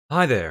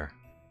Hi there,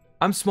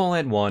 I'm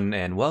SmallAnt1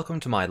 and welcome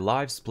to my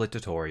LiveSplit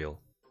tutorial.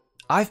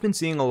 I've been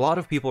seeing a lot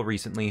of people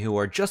recently who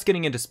are just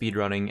getting into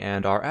speedrunning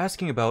and are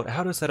asking about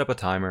how to set up a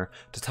timer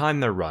to time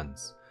their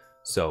runs.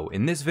 So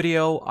in this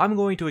video, I'm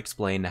going to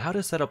explain how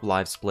to set up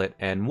LiveSplit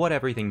and what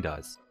everything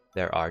does.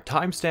 There are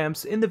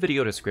timestamps in the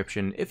video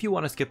description if you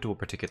want to skip to a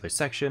particular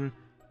section,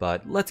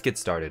 but let's get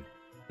started.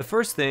 The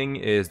first thing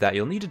is that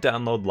you'll need to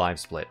download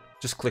LiveSplit.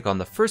 Just click on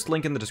the first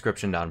link in the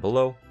description down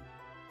below.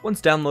 Once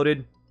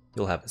downloaded,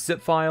 you'll have a zip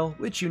file,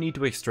 which you need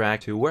to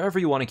extract to wherever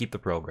you want to keep the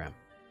program.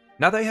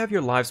 Now that you have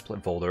your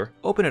LiveSplit folder,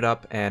 open it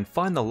up and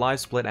find the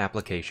LiveSplit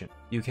application.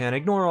 You can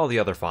ignore all the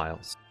other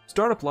files.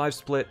 Start up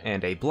LiveSplit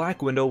and a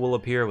black window will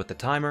appear with the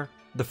timer.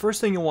 The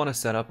first thing you'll want to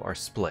set up are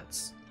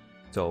splits.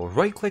 So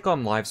right-click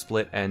on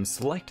LiveSplit and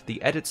select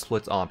the Edit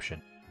Splits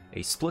option.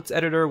 A splits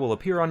editor will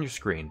appear on your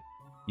screen.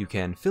 You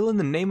can fill in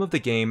the name of the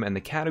game and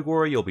the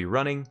category you'll be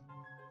running.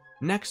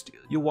 Next,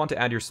 you'll want to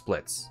add your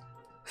splits.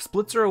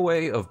 Splits are a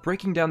way of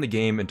breaking down the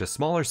game into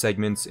smaller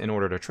segments in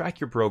order to track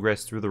your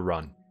progress through the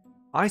run.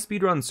 I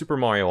speedrun Super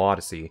Mario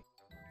Odyssey,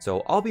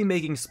 so I'll be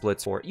making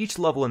splits for each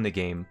level in the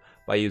game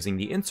by using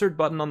the insert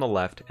button on the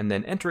left and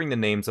then entering the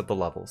names of the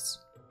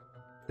levels.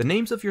 The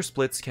names of your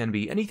splits can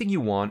be anything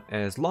you want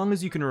as long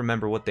as you can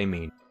remember what they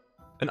mean.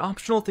 An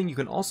optional thing you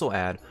can also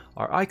add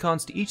are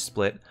icons to each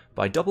split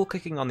by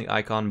double-clicking on the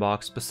icon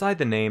box beside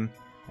the name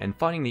and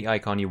finding the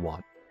icon you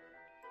want.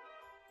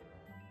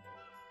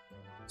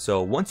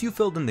 So once you've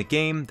filled in the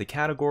game, the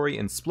category,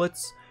 and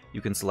splits,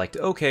 you can select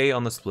OK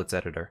on the splits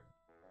editor.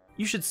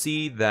 You should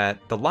see that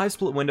the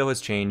LiveSplit window has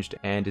changed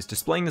and is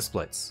displaying the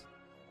splits.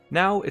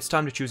 Now it's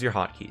time to choose your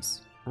hotkeys.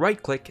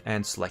 Right-click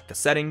and select the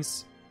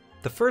settings.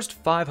 The first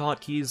 5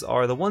 hotkeys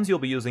are the ones you'll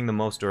be using the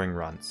most during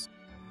runs.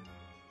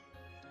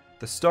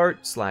 The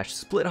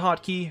Start/Split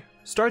hotkey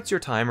starts your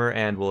timer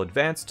and will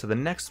advance to the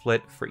next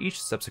split for each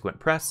subsequent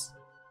press.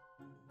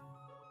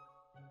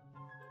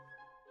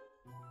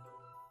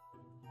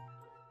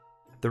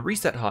 The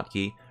Reset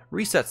hotkey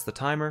resets the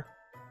timer.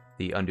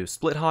 The Undo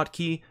Split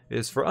hotkey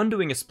is for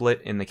undoing a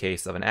split in the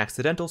case of an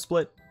accidental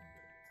split.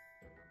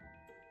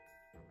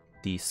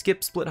 The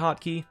Skip Split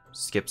hotkey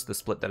skips the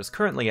split that is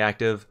currently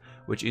active,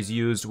 which is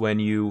used when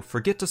you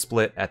forget to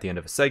split at the end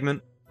of a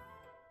segment.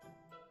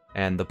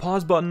 And the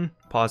Pause button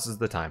pauses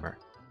the timer.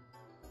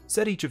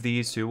 Set each of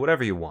these to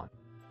whatever you want.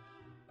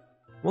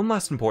 One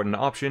last important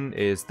option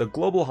is the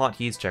Global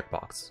Hotkeys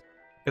checkbox.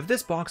 If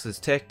this box is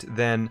ticked,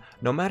 then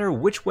no matter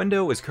which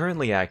window is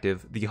currently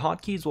active, the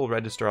hotkeys will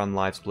register on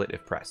LiveSplit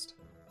if pressed.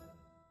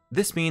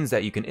 This means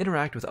that you can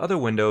interact with other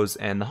windows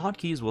and the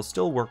hotkeys will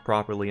still work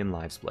properly in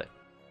LiveSplit.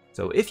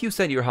 So if you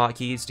set your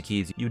hotkeys to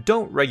keys you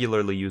don't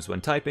regularly use when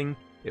typing,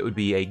 it would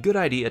be a good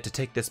idea to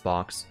tick this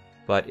box,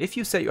 but if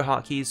you set your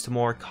hotkeys to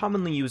more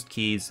commonly used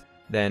keys,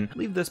 then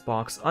leave this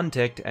box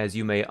unticked as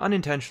you may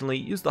unintentionally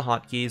use the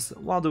hotkeys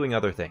while doing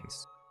other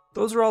things.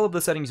 Those are all of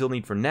the settings you'll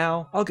need for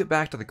now. I'll get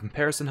back to the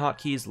comparison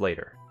hotkeys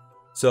later.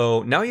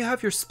 So now you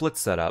have your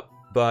splits set up,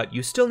 but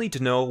you still need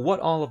to know what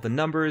all of the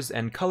numbers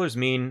and colors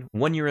mean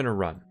when you're in a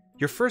run.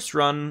 Your first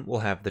run will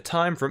have the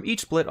time from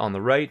each split on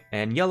the right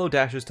and yellow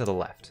dashes to the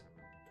left.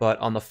 But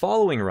on the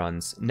following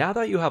runs, now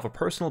that you have a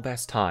personal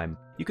best time,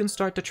 you can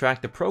start to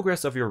track the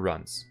progress of your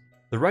runs.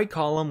 The right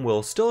column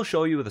will still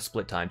show you the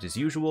split times as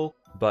usual,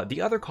 but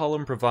the other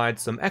column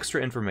provides some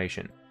extra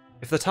information.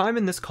 If the time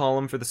in this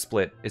column for the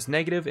split is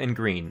negative and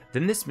green,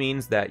 then this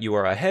means that you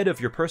are ahead of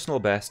your personal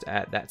best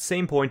at that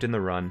same point in the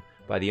run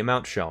by the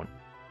amount shown.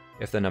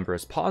 If the number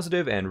is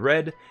positive and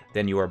red,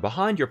 then you are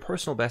behind your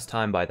personal best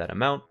time by that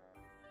amount.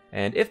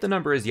 And if the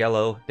number is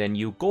yellow, then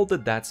you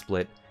golded that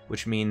split,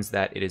 which means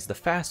that it is the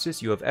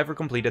fastest you have ever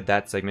completed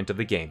that segment of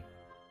the game.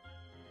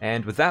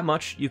 And with that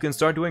much, you can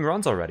start doing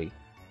runs already.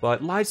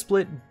 But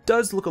LiveSplit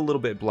does look a little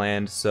bit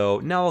bland, so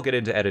now I'll get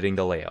into editing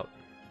the layout.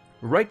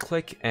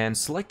 Right-click and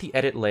select the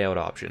Edit Layout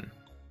option.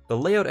 The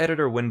Layout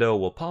Editor window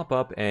will pop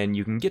up and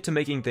you can get to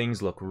making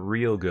things look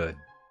real good.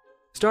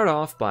 Start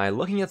off by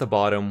looking at the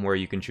bottom where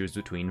you can choose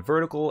between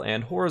vertical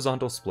and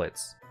horizontal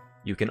splits.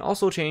 You can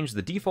also change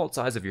the default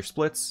size of your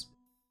splits.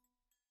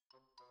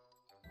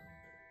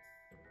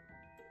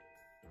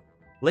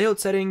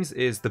 Layout settings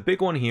is the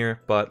big one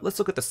here, but let's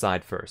look at the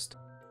side first.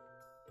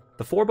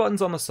 The 4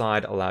 buttons on the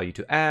side allow you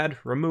to add,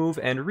 remove,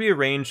 and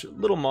rearrange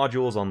little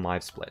modules on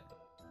LiveSplit.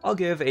 I'll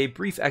give a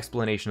brief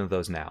explanation of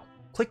those now.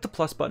 Click the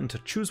plus button to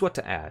choose what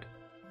to add.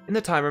 In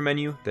the timer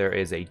menu, there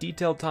is a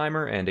detailed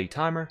timer and a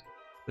timer.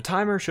 The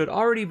timer should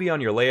already be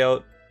on your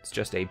layout. It's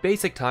just a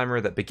basic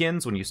timer that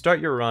begins when you start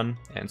your run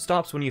and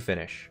stops when you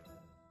finish.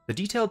 The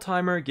detailed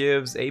timer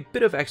gives a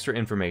bit of extra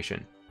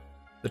information.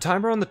 The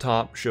timer on the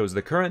top shows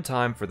the current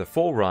time for the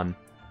full run,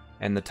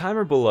 and the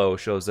timer below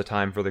shows the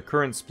time for the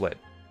current split.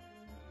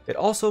 It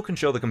also can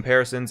show the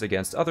comparisons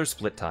against other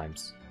split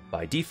times.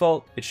 By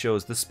default, it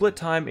shows the split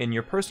time in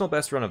your personal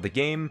best run of the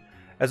game,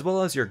 as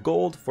well as your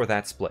gold for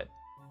that split.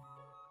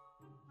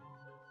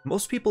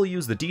 Most people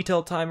use the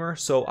detailed timer,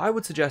 so I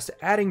would suggest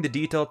adding the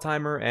detailed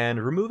timer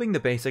and removing the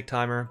basic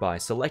timer by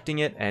selecting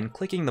it and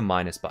clicking the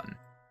minus button.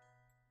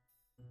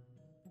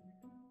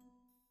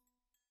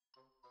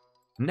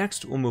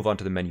 Next, we'll move on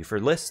to the menu for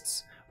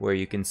lists, where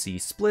you can see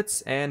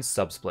splits and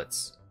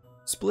subsplits.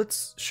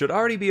 Splits should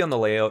already be on the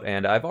layout,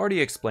 and I've already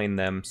explained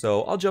them,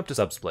 so I'll jump to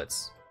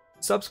subsplits.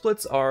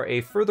 Subsplits are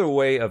a further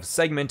way of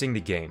segmenting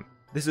the game.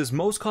 This is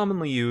most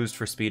commonly used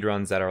for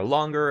speedruns that are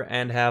longer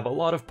and have a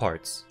lot of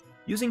parts.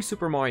 Using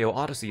Super Mario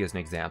Odyssey as an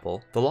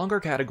example, the longer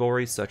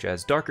categories such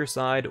as Darker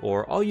Side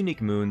or All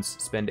Unique Moons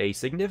spend a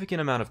significant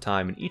amount of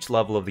time in each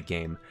level of the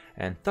game,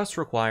 and thus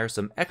require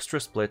some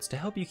extra splits to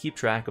help you keep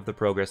track of the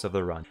progress of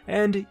the run,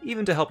 and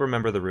even to help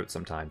remember the route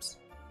sometimes.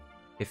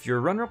 If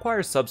your run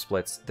requires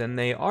subsplits, then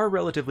they are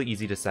relatively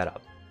easy to set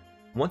up.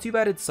 Once you've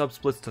added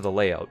subsplits to the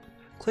layout,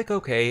 click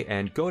OK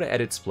and go to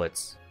Edit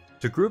Splits.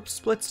 To group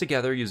splits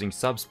together using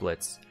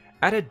subsplits,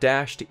 add a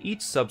dash to each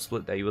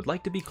subsplit that you would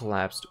like to be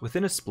collapsed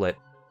within a split,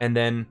 and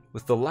then,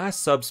 with the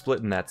last subsplit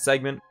in that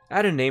segment,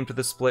 add a name to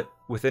the split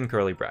within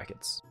curly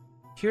brackets.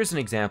 Here's an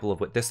example of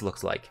what this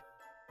looks like.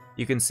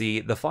 You can see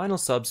the final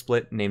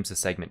subsplit names the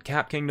segment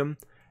Cap Kingdom,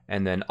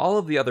 and then all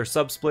of the other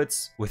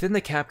subsplits within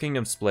the Cap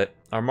Kingdom split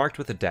are marked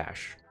with a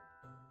dash.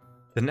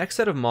 The next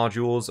set of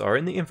modules are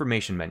in the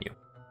information menu.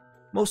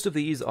 Most of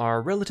these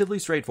are relatively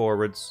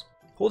straightforward.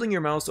 Holding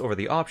your mouse over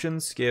the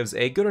options gives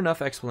a good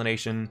enough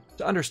explanation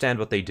to understand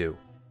what they do.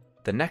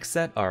 The next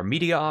set are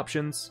media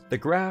options. The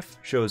graph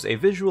shows a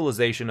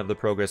visualization of the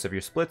progress of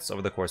your splits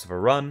over the course of a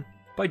run.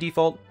 By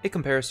default, it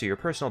compares to your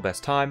personal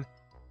best time.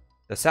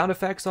 The sound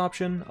effects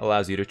option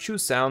allows you to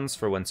choose sounds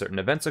for when certain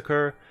events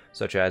occur,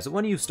 such as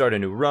when you start a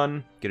new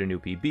run, get a new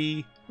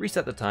PB,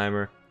 reset the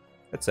timer,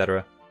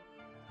 etc.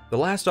 The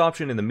last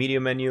option in the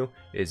media menu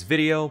is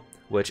video,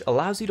 which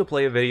allows you to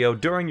play a video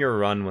during your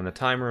run when the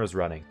timer is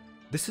running.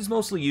 This is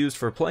mostly used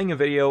for playing a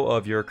video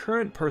of your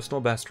current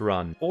personal best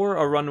run, or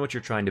a run which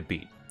you're trying to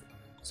beat,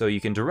 so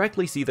you can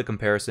directly see the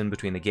comparison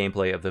between the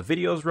gameplay of the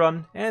video's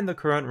run and the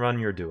current run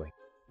you're doing.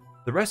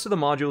 The rest of the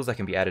modules that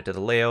can be added to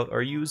the layout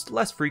are used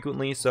less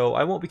frequently, so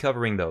I won't be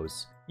covering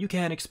those. You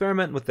can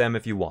experiment with them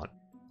if you want.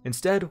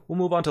 Instead, we'll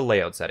move on to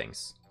layout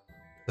settings.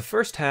 The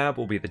first tab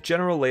will be the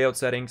general layout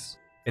settings.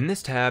 In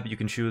this tab, you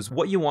can choose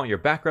what you want your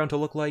background to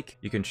look like.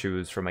 You can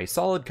choose from a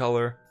solid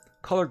color,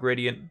 color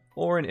gradient,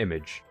 or an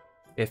image.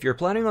 If you're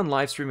planning on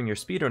live streaming your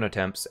speedrun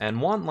attempts and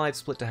want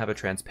LiveSplit to have a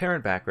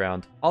transparent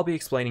background, I'll be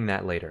explaining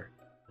that later.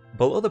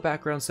 Below the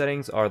background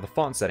settings are the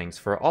font settings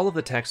for all of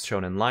the text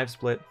shown in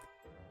LiveSplit,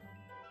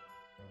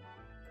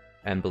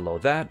 and below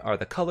that are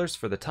the colors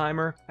for the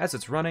timer as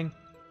it's running.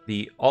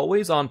 The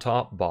Always on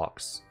Top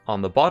box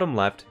on the bottom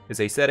left is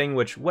a setting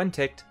which, when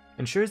ticked,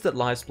 ensures that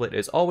LiveSplit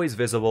is always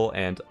visible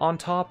and on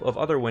top of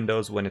other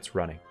windows when it's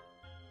running.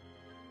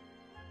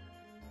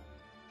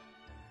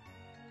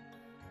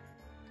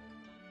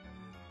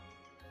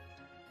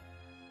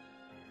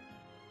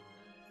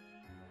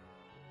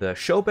 The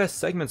Show Best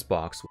Segments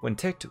box, when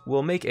ticked,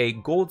 will make a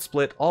gold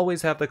split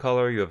always have the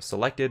color you have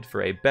selected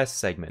for a best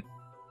segment.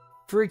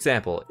 For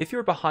example, if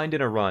you're behind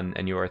in a run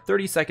and you are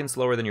 30 seconds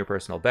slower than your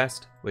personal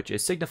best, which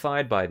is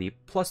signified by the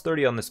plus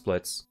 30 on the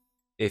splits,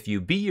 if you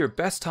beat your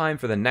best time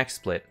for the next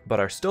split but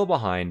are still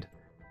behind,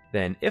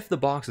 then if the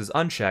box is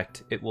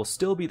unchecked, it will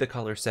still be the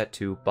color set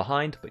to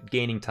behind but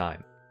gaining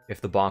time.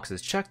 If the box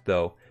is checked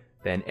though,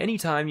 then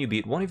anytime you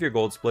beat one of your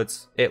gold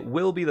splits, it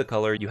will be the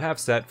color you have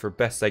set for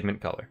best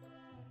segment color.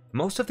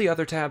 Most of the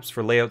other tabs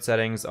for layout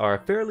settings are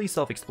fairly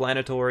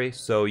self-explanatory,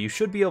 so you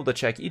should be able to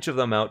check each of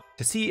them out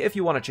to see if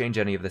you want to change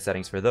any of the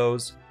settings for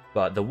those,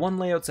 but the one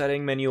layout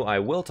setting menu I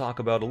will talk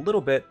about a little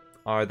bit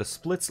are the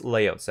splits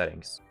layout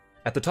settings.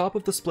 At the top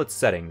of the splits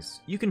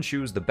settings, you can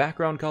choose the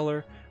background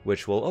color,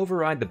 which will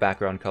override the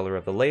background color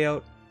of the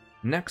layout.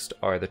 Next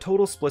are the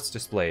total splits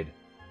displayed.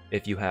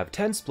 If you have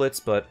 10 splits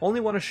but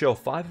only want to show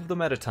 5 of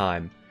them at a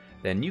time,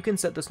 then you can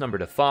set this number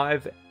to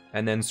 5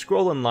 and then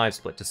scroll in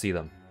LiveSplit to see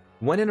them.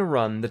 When in a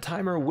run, the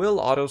timer will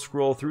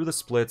auto-scroll through the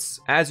splits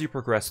as you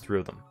progress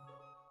through them.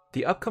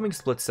 The upcoming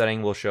split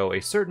setting will show a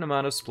certain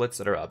amount of splits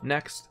that are up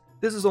next.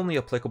 This is only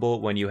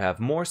applicable when you have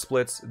more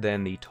splits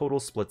than the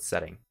total split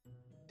setting.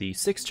 The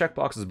 6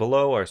 checkboxes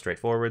below are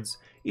straightforward.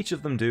 Each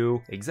of them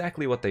do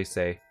exactly what they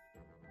say.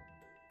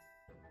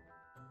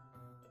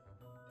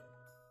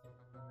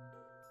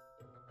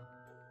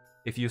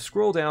 If you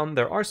scroll down,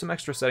 there are some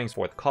extra settings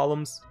for the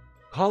columns.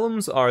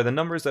 Columns are the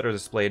numbers that are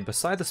displayed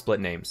beside the split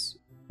names.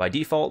 By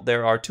default,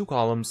 there are 2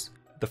 columns,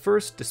 the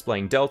first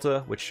displaying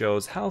delta, which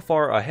shows how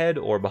far ahead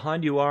or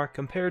behind you are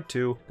compared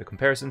to the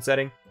comparison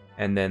setting,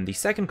 and then the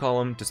second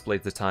column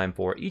displays the time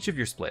for each of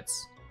your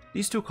splits.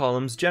 These 2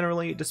 columns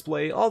generally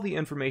display all the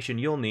information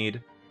you'll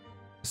need.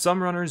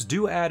 Some runners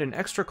do add an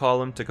extra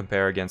column to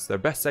compare against their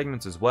best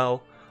segments as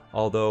well,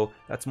 although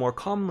that's more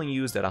commonly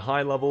used at a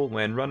high level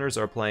when runners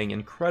are playing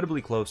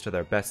incredibly close to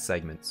their best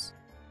segments.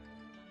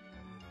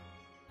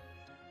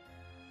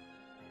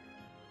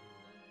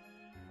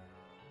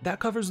 That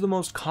covers the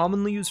most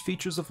commonly used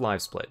features of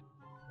LiveSplit.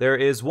 There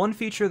is one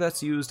feature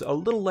that's used a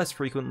little less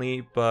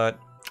frequently, but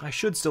I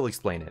should still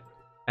explain it,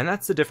 and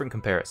that's the different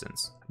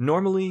comparisons.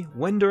 Normally,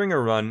 when during a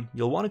run,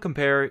 you'll want to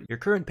compare your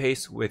current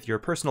pace with your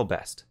personal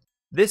best.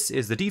 This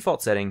is the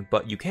default setting,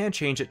 but you can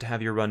change it to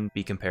have your run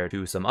be compared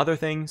to some other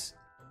things.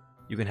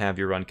 You can have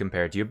your run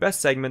compared to your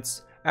best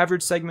segments,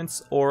 average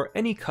segments, or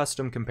any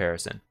custom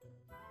comparison.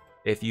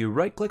 If you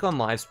right-click on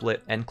LiveSplit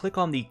and click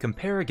on the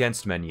Compare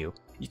Against menu,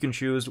 you can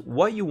choose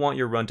what you want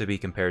your run to be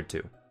compared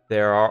to.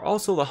 There are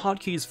also the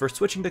hotkeys for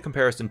switching to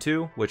comparison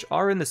to, which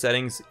are in the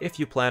settings if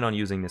you plan on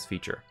using this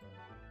feature.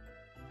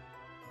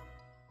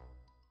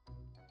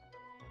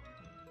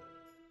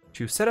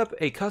 To set up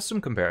a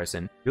custom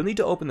comparison, you'll need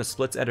to open the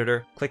Splits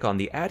editor, click on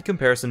the Add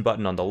Comparison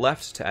button on the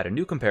left to add a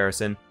new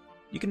comparison.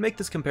 You can make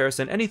this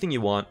comparison anything you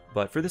want,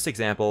 but for this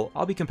example,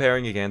 I'll be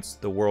comparing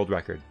against the world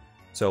record.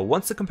 So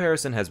once the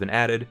comparison has been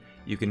added,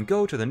 you can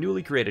go to the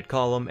newly created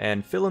column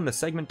and fill in the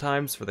segment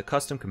times for the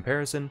custom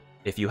comparison.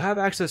 If you have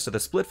access to the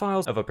split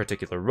files of a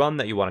particular run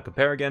that you want to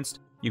compare against,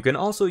 you can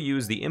also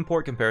use the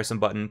Import Comparison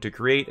button to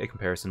create a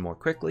comparison more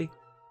quickly.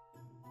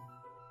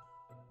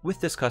 With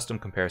this custom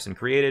comparison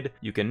created,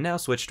 you can now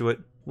switch to it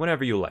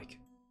whenever you like.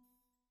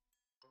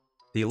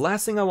 The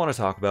last thing I want to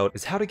talk about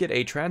is how to get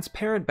a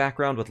transparent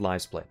background with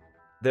LiveSplit.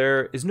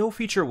 There is no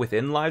feature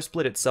within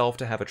LiveSplit itself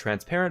to have a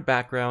transparent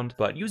background,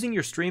 but using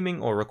your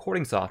streaming or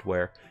recording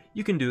software,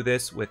 you can do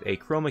this with a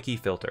chroma key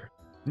filter.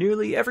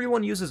 Nearly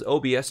everyone uses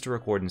OBS to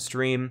record and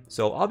stream,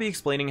 so I'll be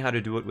explaining how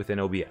to do it within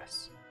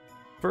OBS.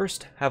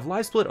 First, have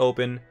LiveSplit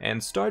open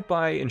and start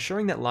by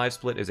ensuring that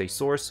LiveSplit is a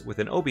source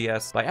within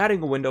OBS by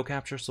adding a window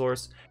capture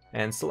source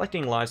and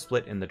selecting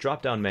LiveSplit in the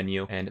drop-down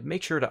menu, and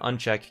make sure to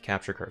uncheck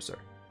Capture Cursor.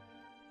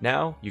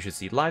 Now, you should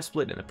see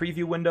LiveSplit in the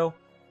preview window.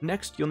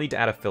 Next, you'll need to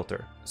add a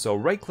filter, so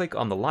right-click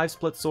on the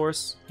LiveSplit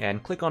source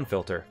and click on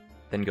Filter.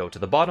 Then go to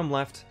the bottom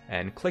left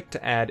and click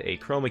to add a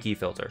chroma key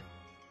filter.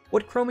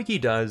 What chroma key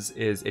does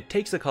is it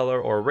takes a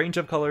color or a range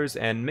of colors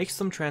and makes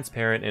them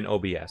transparent in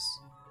OBS.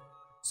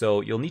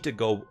 So you'll need to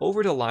go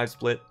over to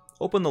LiveSplit,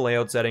 open the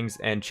layout settings,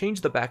 and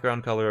change the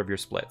background color of your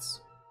splits.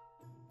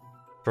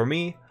 For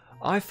me,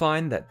 I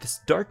find that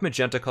this dark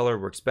magenta color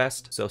works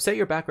best, so set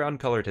your background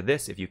color to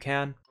this if you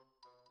can.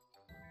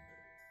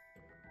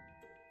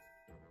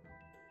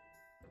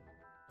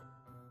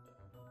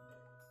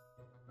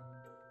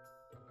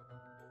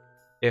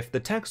 If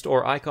the text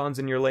or icons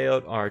in your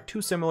layout are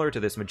too similar to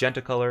this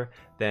magenta color,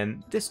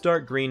 then this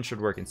dark green should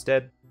work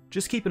instead.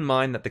 Just keep in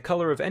mind that the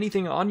color of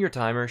anything on your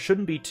timer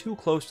shouldn't be too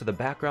close to the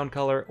background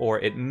color, or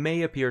it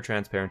may appear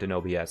transparent in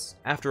OBS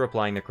after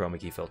applying the chroma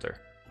key filter.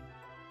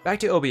 Back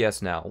to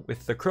OBS now.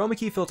 With the chroma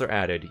key filter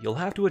added, you'll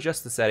have to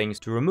adjust the settings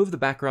to remove the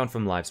background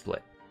from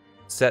LiveSplit.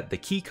 Set the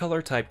key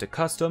color type to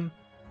custom,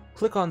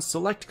 click on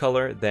select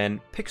color,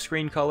 then pick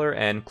screen color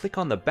and click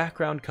on the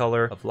background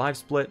color of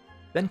LiveSplit,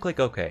 then click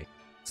OK.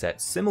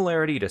 Set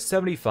similarity to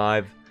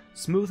 75,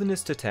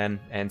 smoothness to 10,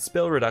 and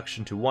spill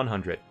reduction to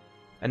 100.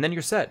 And then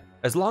you're set.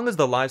 As long as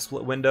the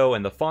LiveSplit window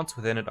and the fonts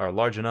within it are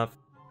large enough,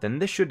 then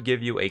this should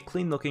give you a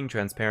clean-looking,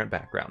 transparent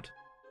background.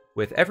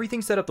 With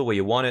everything set up the way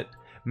you want it,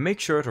 make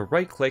sure to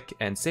right-click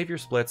and save your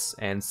splits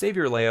and save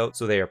your layout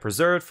so they are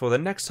preserved for the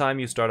next time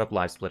you start up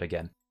LiveSplit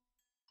again.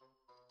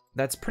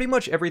 That's pretty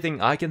much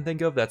everything I can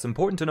think of that's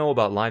important to know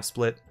about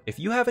LiveSplit. If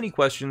you have any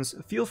questions,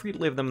 feel free to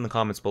leave them in the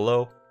comments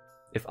below.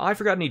 If I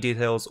forgot any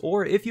details,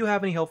 or if you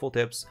have any helpful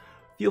tips,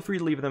 feel free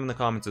to leave them in the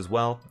comments as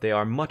well. They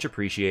are much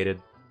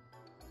appreciated.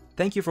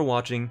 Thank you for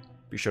watching.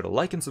 Be sure to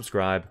like and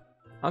subscribe.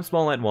 I'm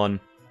Smallnet1,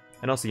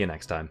 and I'll see you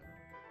next time.